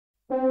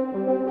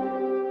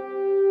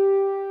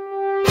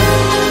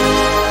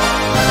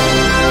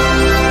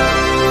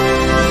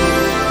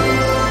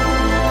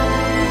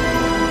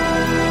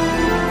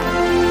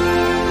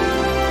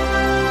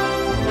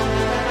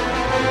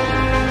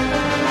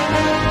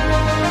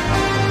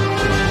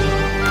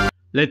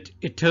Let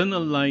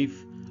eternal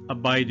life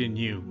abide in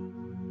you.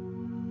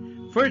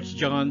 1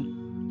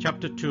 John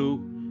chapter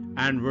 2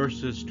 and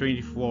verses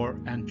 24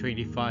 and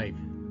 25.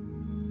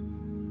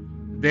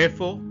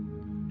 Therefore,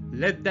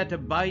 let that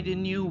abide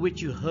in you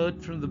which you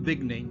heard from the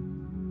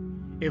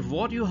beginning. If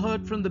what you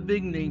heard from the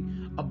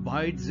beginning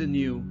abides in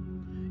you,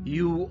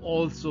 you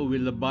also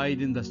will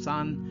abide in the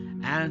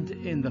Son and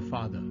in the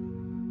Father.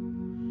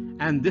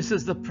 And this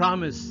is the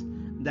promise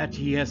that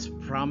He has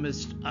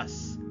promised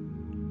us: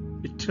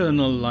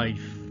 eternal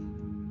life.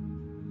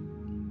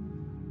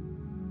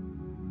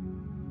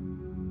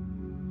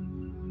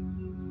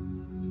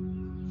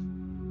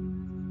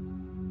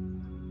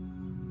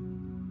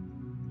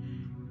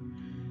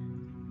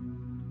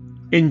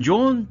 In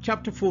John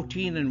chapter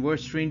 14 and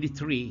verse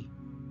 23,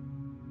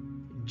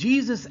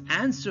 Jesus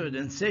answered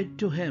and said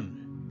to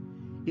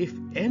him, "If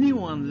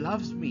anyone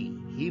loves me,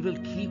 he will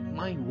keep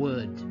my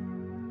word,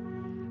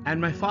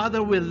 and my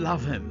Father will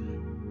love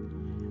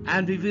him,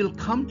 and we will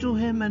come to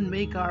him and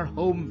make our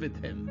home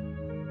with him."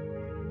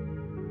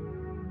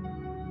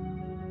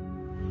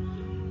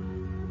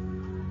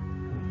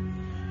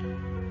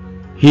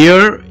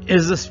 Here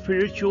is the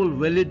spiritual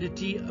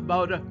validity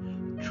about a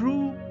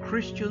true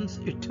Christian's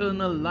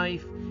eternal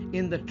life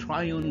in the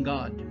Triune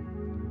God.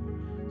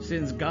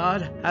 Since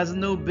God has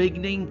no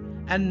beginning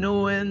and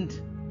no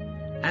end,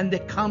 and they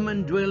come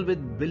and dwell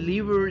with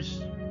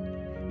believers,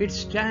 it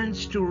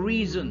stands to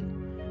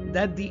reason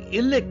that the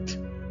elect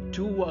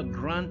too are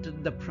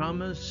granted the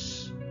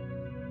promise,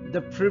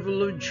 the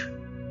privilege,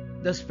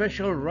 the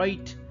special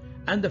right,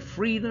 and the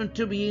freedom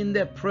to be in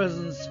their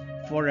presence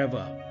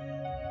forever.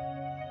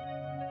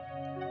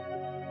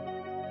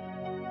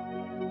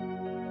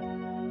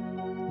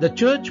 The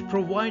church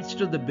provides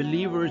to the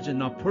believers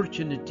an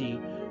opportunity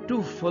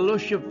to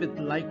fellowship with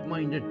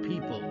like-minded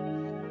people,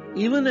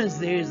 even as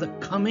there is a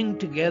coming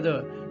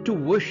together to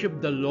worship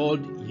the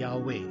Lord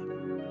Yahweh.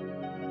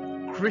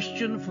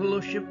 Christian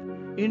fellowship,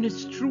 in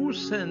its true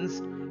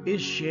sense,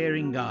 is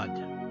sharing God.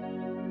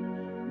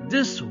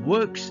 This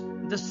works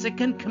the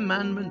second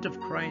commandment of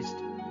Christ,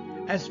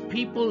 as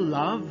people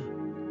love,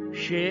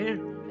 share,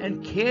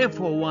 and care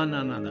for one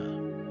another.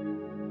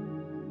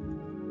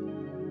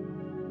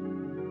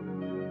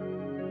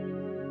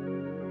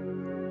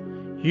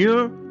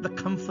 Hear the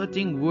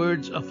comforting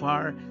words of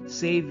our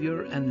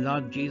Savior and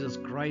Lord Jesus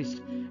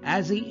Christ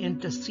as He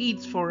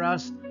intercedes for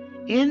us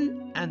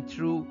in and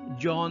through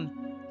John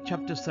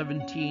chapter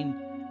 17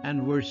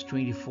 and verse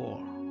 24.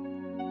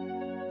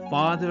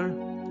 "Father,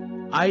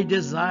 I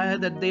desire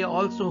that they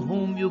also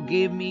whom you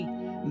gave me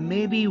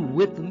may be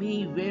with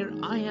me where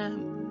I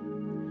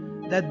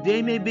am, that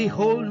they may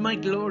behold my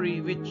glory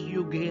which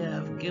you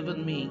have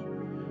given me,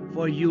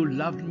 for you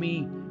loved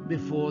me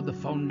before the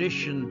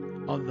foundation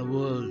of the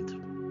world."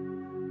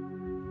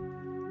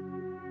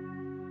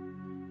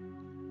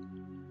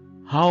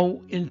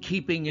 How in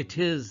keeping it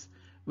is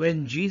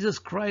when Jesus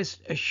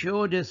Christ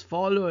assured His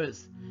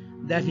followers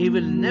that He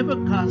will never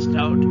cast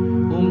out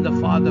whom the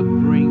Father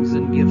brings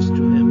and gives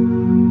to Him.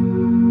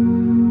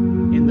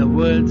 In the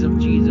words of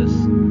Jesus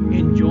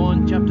in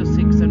John chapter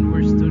 6 and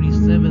verse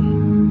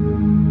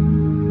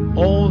 37,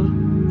 "All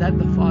that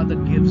the Father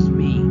gives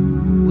me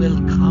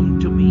will come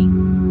to me,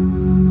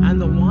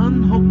 and the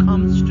one who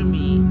comes to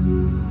me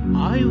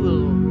I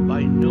will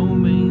by no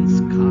means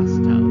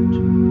cast out."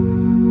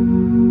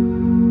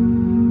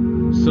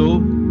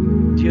 So,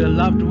 dear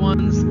loved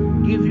ones,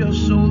 give your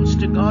souls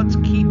to God's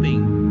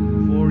keeping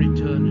for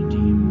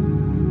eternity.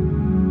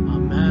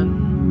 Amen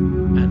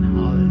and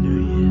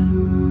hallelujah.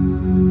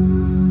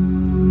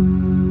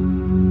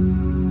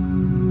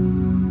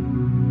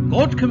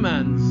 God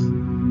commands,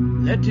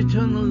 "Let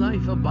eternal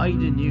life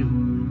abide in you."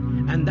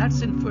 And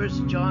that's in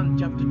 1 John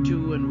chapter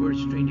 2 and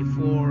verse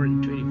 24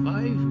 and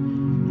 25.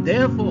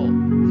 Therefore,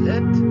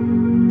 let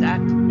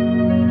that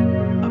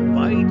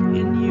abide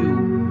in you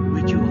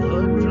which you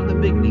heard from the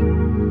beginning.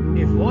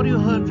 If what you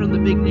heard from the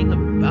beginning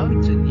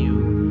abides in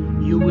you,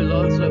 you will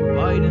also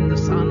abide in the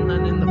Son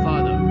and in the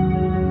Father.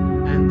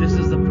 And this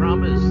is the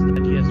promise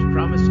that He has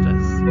promised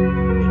us: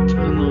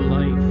 eternal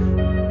life.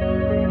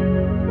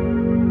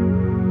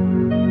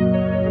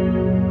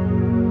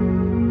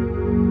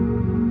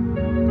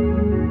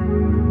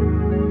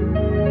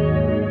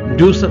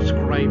 Do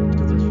subscribe